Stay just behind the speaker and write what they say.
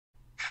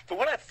But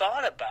what I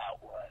thought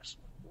about was,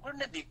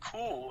 wouldn't it be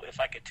cool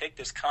if I could take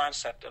this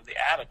concept of the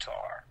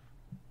avatar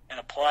and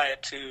apply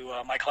it to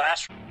my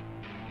classroom?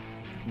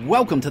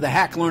 Welcome to the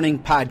Hack Learning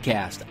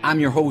Podcast.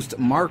 I'm your host,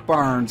 Mark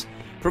Barnes,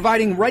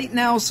 providing right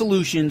now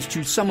solutions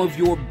to some of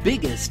your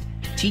biggest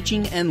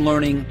teaching and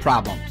learning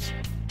problems.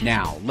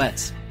 Now,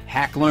 let's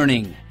hack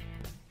learning.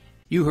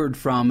 You heard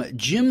from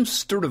Jim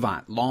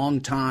Sturtevant,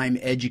 longtime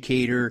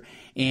educator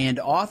and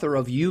author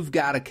of You've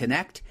Got to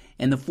Connect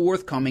and the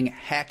forthcoming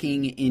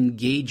Hacking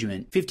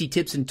Engagement, 50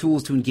 Tips and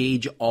Tools to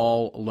Engage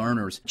All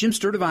Learners. Jim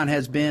Sturtevant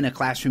has been a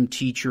classroom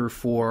teacher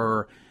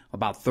for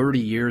about 30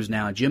 years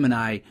now. Jim and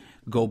I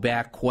go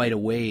back quite a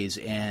ways,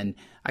 and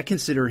I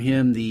consider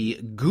him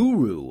the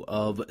guru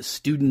of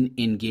student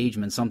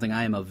engagement, something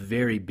I am a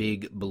very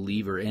big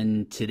believer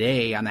in.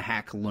 Today on the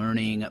Hack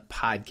Learning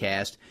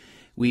Podcast,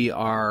 we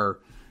are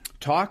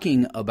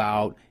talking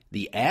about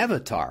the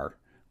avatar,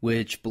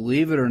 which,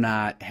 believe it or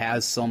not,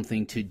 has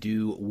something to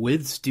do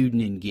with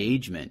student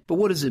engagement. But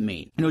what does it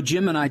mean? You know,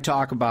 Jim and I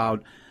talk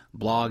about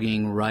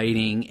blogging,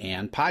 writing,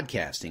 and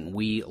podcasting.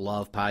 We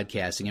love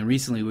podcasting. And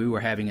recently we were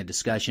having a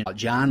discussion about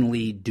John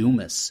Lee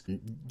Dumas.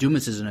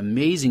 Dumas is an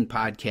amazing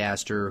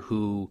podcaster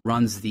who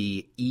runs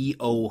the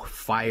EO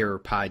Fire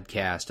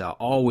podcast,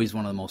 always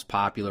one of the most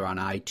popular on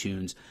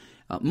iTunes,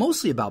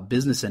 mostly about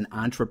business and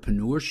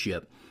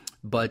entrepreneurship.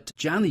 But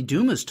John Lee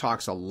Dumas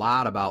talks a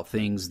lot about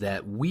things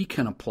that we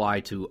can apply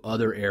to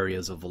other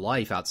areas of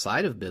life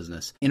outside of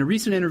business. In a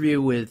recent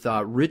interview with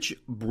Rich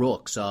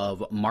Brooks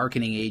of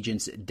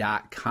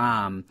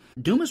marketingagents.com,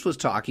 Dumas was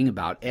talking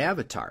about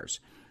avatars.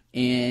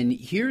 And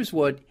here's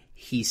what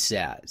he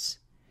says.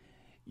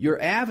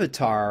 Your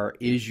avatar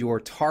is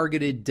your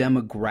targeted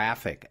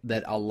demographic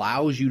that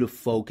allows you to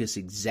focus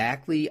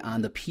exactly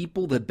on the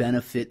people that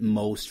benefit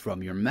most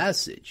from your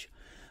message.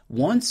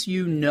 Once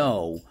you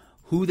know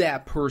who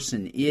that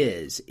person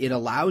is, it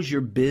allows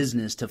your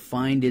business to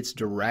find its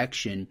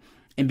direction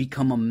and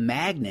become a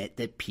magnet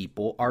that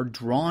people are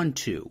drawn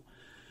to.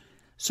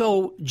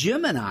 So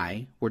Jim and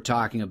I were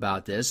talking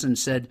about this and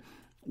said,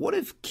 what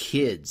if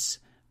kids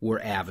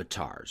were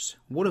avatars?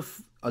 What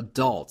if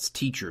adults,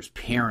 teachers,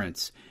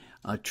 parents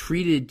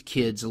treated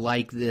kids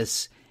like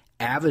this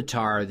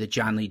avatar that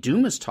John Lee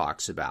Dumas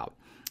talks about?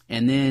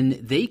 And then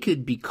they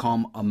could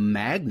become a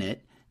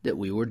magnet that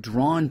we were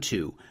drawn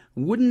to.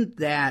 Wouldn't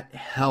that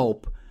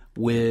help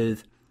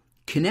with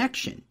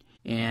connection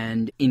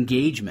and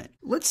engagement?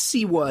 Let's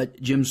see what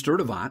Jim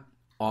Sturtevant,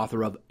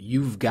 author of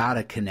You've Got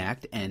to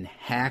Connect and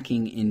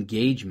Hacking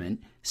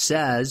Engagement,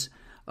 says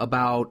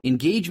about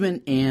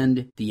engagement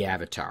and the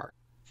avatar.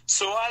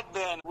 So I've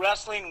been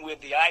wrestling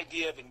with the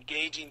idea of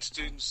engaging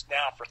students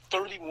now for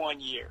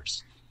 31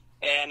 years.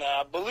 And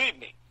believe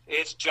me,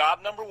 it's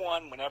job number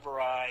one whenever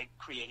I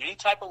create any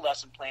type of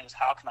lesson plan is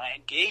how can I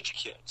engage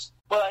kids?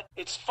 But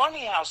it's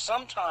funny how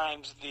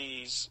sometimes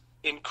these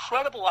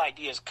incredible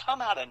ideas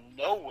come out of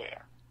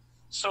nowhere.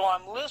 So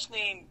I'm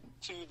listening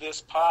to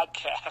this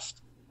podcast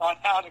on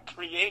how to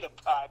create a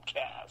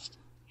podcast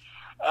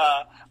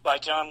by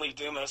John Lee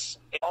Dumas.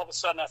 And all of a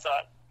sudden I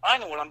thought, I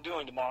know what I'm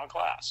doing tomorrow in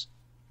class.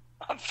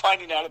 I'm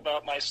finding out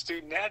about my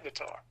student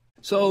avatar.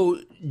 So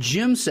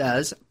Jim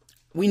says,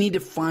 we need to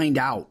find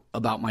out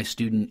about my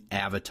student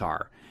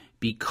avatar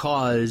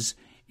because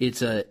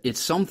it's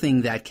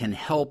something that can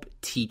help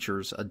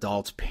teachers,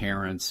 adults,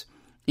 parents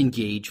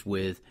engage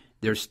with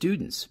their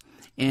students.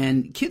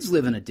 And kids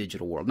live in a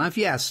digital world. Now, if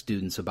you ask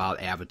students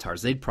about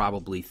avatars, they'd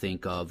probably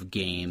think of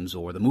games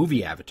or the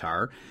movie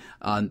Avatar,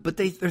 but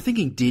they're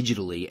thinking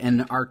digitally.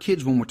 And our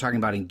kids, when we're talking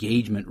about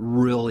engagement,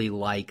 really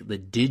like the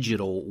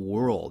digital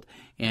world.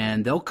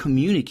 And they'll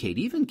communicate,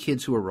 even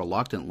kids who are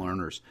reluctant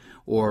learners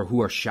or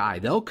who are shy,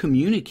 they'll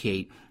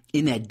communicate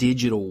in that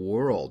digital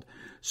world.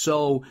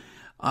 So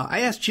I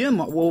asked Jim,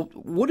 well,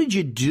 what did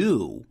you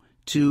do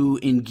to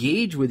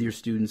engage with your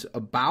students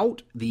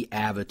about the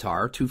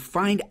avatar, to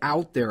find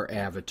out their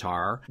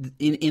avatar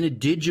in a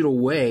digital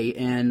way?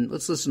 And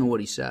let's listen to what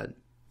he said.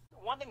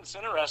 One thing that's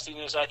interesting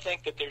is I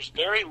think that there's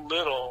very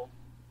little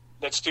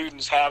that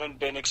students haven't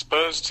been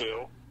exposed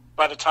to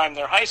by the time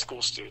they're high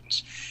school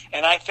students.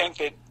 And I think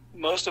that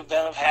most of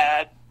them have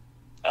had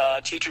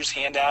teachers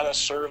hand out a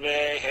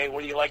survey. Hey,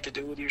 what do you like to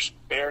do with your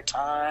spare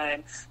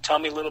time? Tell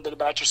me a little bit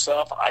about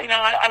yourself. I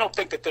don't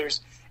think that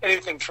there's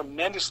anything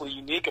tremendously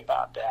unique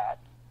about that.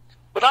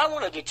 But I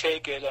wanted to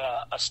take it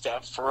a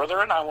step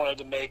further, and I wanted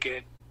to make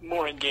it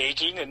more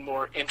engaging and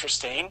more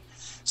interesting.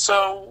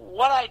 So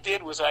what I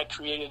did was I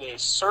created a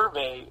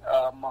survey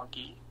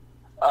monkey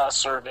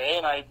survey,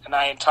 and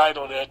I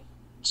entitled it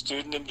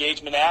Student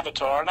Engagement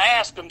Avatar. And I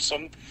asked them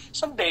some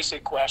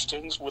basic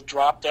questions with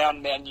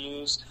drop-down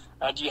menus.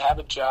 Do you have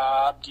a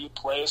job? Do you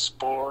play a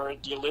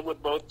sport? Do you live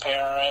with both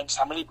parents?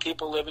 How many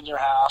people live in your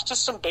house?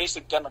 Just some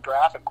basic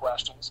demographic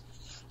questions.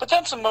 But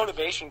then some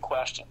motivation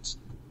questions,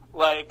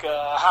 like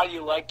how do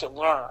you like to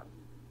learn?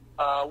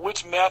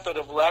 Which method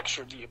of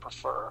lecture do you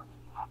prefer?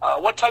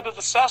 What type of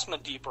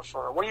assessment do you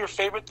prefer? What are your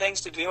favorite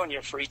things to do in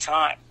your free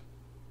time?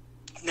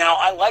 Now,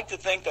 I like to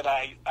think that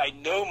I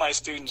know my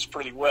students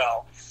pretty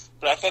well,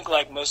 but I think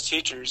like most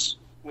teachers,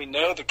 we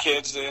know the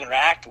kids that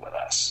interact with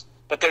us,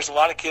 but there's a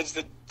lot of kids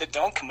that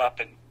don't come up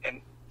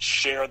and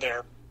share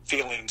their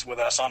feelings with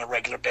us on a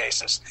regular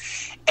basis.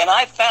 And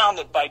I found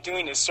that by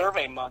doing a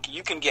Survey Monkey,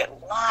 you can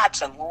get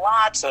lots and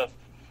lots of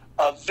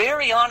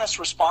very honest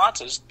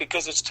responses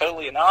because it's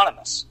totally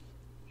anonymous.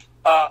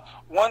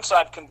 Once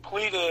I've gotten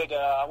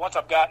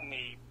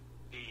the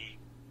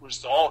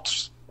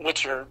results,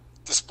 which are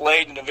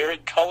displayed in a very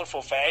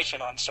colorful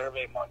fashion on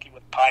Survey Monkey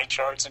with pie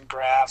charts and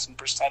graphs and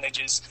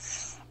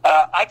percentages,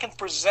 I can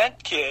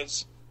present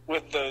kids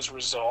with those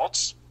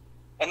results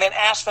and then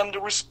ask them to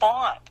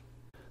respond.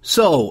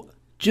 So,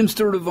 Jim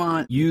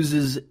Sturtevant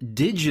uses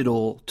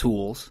digital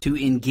tools to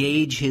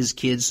engage his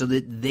kids so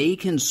that they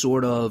can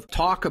sort of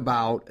talk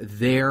about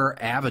their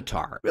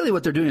avatar. Really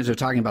what they're doing is they're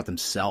talking about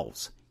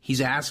themselves.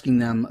 He's asking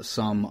them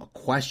some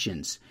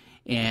questions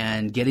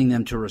and getting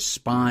them to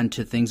respond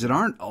to things that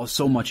aren't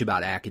so much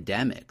about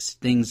academics,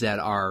 things that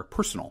are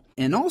personal,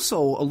 and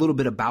also a little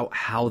bit about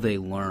how they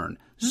learn.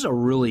 This is a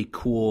really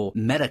cool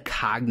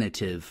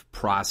metacognitive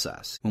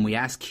process. When we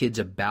ask kids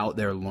about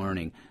their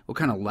learning, what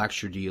kind of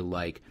lecture do you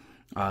like?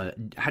 How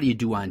do you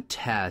do on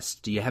tests?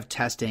 Do you have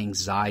test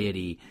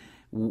anxiety?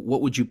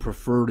 What would you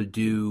prefer to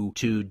do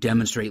to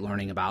demonstrate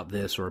learning about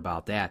this or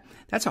about that?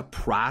 That's a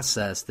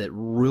process that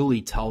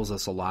really tells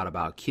us a lot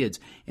about kids.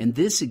 And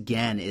this,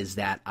 again, is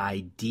that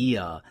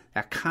idea,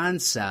 that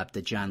concept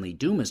that John Lee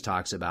Dumas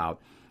talks about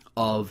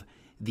of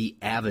the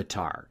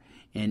avatar.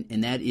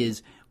 And that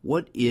is,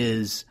 what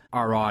is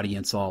our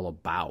audience all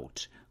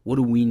about? What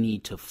do we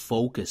need to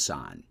focus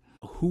on?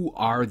 Who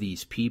are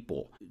these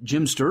people?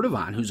 Jim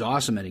Sturtevant, who's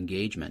awesome at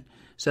engagement,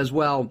 says,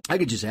 well, I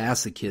could just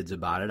ask the kids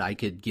about it. I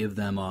could give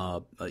them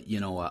a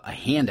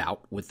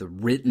handout with the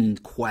written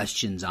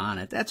questions on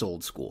it. That's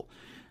old school.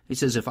 He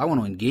says, if I want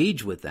to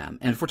engage with them,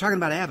 and if we're talking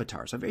about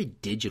avatars, a very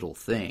digital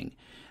thing,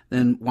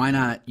 then why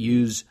not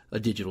use a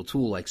digital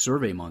tool like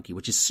SurveyMonkey,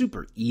 which is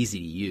super easy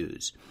to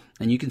use.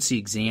 And you can see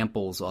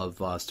examples of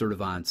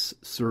Sturtevant's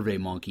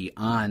SurveyMonkey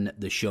on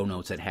the show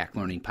notes at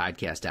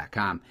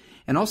hacklearningpodcast.com,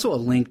 and also a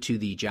link to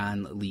the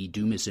John Lee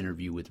Dumas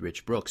interview with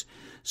Rich Brooks.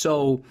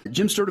 So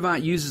Jim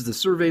Sturtevant uses the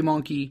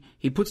SurveyMonkey.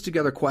 He puts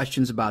together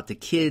questions about the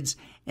kids,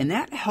 and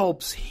that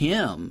helps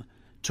him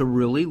to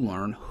really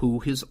learn who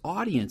his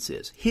audience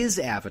is, his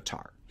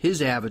avatar.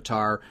 His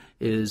avatar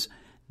is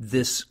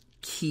this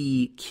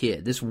key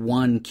kid, this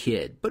one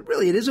kid. But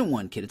really, it isn't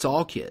one kid. It's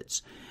all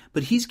kids.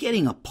 But he's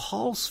getting a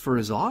pulse for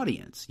his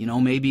audience. You know,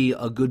 maybe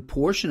a good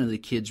portion of the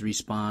kids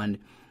respond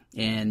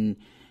and,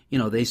 you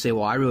know, they say,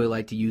 well, I really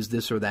like to use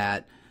this or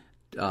that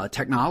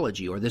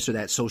technology or this or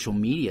that social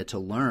media to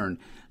learn.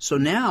 So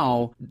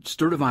now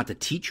Sturtevant, the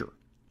teacher,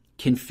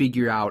 can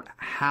figure out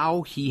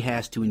how he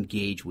has to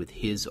engage with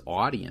his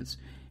audience.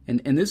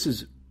 And this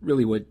is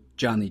really what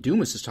John Lee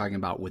Dumas is talking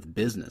about with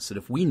business, that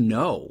if we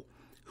know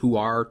who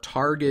our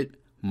target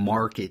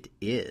market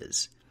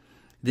is,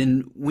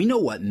 then we know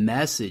what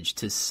message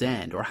to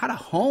send or how to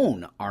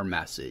hone our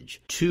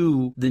message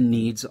to the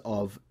needs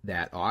of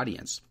that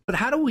audience. But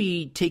how do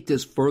we take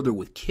this further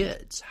with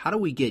kids? How do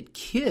we get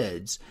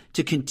kids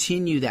to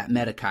continue that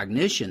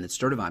metacognition that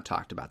Sturtevant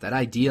talked about, that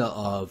idea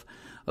of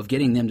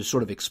getting them to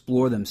sort of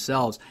explore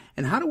themselves?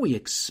 And how do we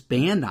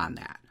expand on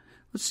that?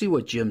 Let's see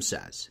what Jim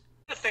says.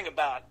 The thing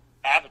about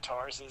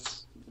avatars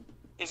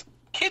is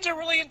kids are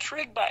really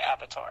intrigued by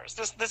avatars.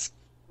 This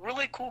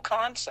really cool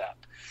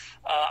concept.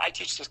 I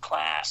teach this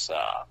class.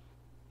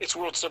 It's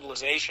World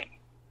Civilization.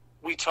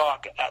 We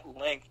talk at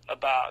length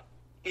about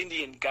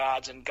Indian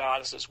gods and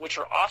goddesses, which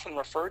are often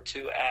referred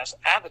to as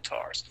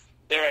avatars.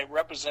 They're a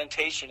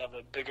representation of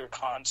a bigger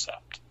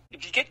concept.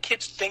 If you get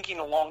kids thinking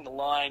along the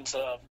lines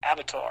of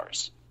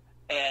avatars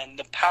and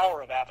the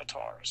power of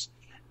avatars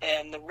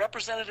and the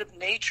representative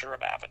nature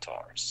of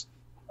avatars,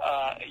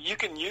 you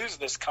can use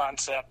this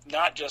concept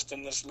not just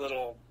in this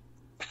little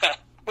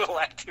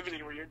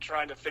activity where you're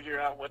trying to figure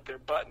out what their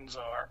buttons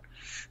are,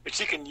 but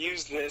you can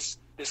use this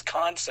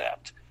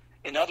concept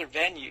in other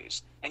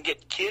venues and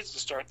get kids to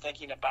start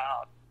thinking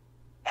about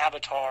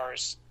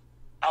avatars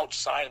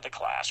outside of the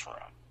classroom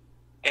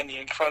and the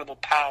incredible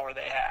power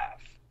they have.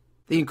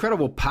 The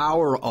incredible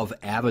power of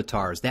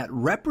avatars, that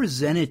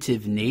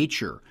representative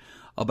nature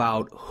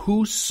about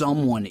who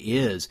someone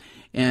is.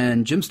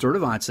 And Jim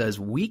Sturtevant says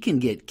we can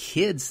get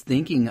kids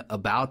thinking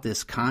about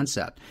this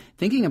concept,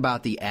 thinking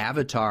about the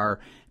avatar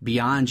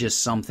beyond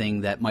just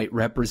something that might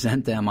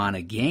represent them on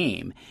a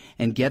game,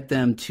 and get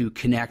them to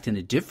connect in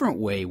a different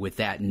way with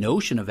that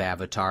notion of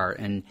avatar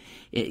and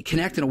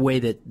connect in a way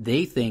that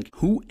they think,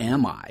 who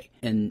am I?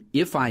 And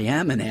if I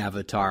am an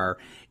avatar,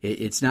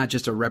 it's not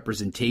just a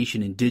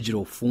representation in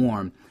digital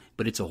form,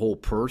 but it's a whole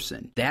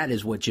person. That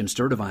is what Jim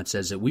Sturtevant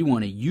says, that we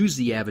want to use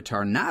the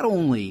avatar not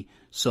only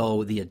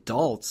so the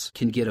adults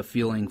can get a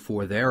feeling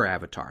for their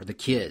avatar, the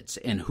kids,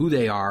 and who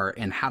they are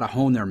and how to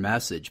hone their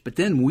message, but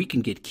then we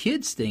can get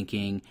kids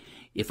thinking,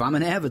 if I'm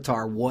an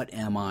avatar, what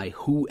am I?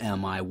 Who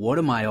am I? What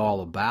am I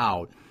all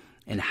about?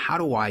 And how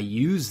do I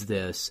use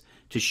this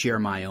to share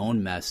my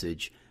own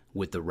message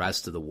with the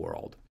rest of the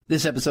world?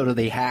 This episode of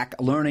the Hack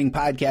Learning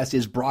Podcast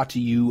is brought to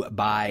you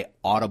by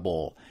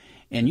Audible.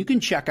 And you can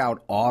check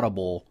out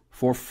Audible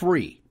for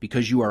free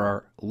because you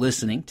are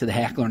listening to the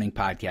Hack Learning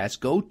Podcast.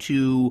 Go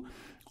to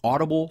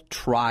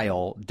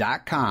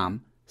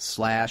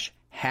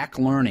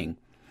audibletrial.com/hacklearning,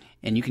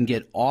 and you can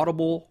get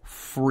Audible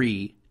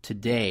free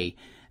today.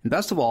 And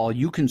best of all,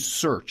 you can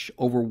search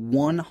over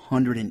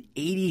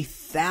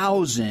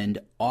 180,000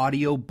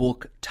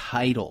 audiobook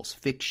titles,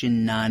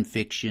 fiction,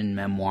 nonfiction,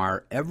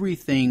 memoir,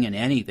 everything and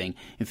anything.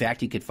 In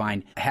fact, you could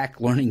find hack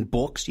learning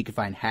books, you could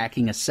find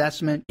hacking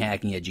assessment,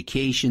 hacking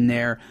education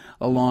there,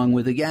 along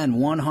with, again,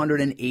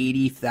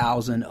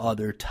 180,000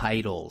 other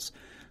titles.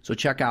 So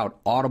check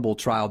out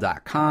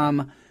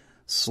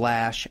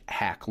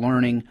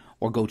audibletrial.com/hacklearning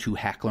or go to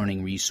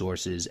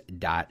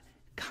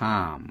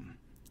hacklearningresources.com.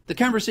 The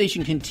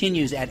conversation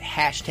continues at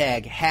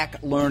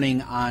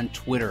 #HackLearning on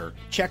Twitter.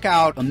 Check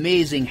out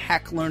amazing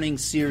Hack Learning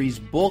series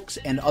books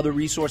and other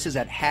resources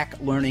at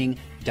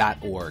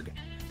hacklearning.org.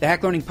 The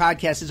Hack Learning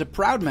Podcast is a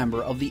proud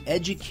member of the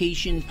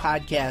Education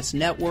Podcast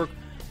Network.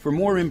 For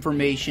more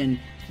information,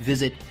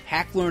 visit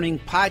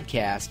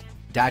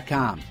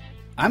hacklearningpodcast.com.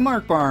 I'm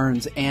Mark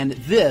Barnes, and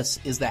this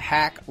is the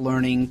Hack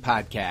Learning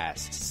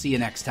Podcast. See you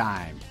next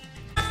time.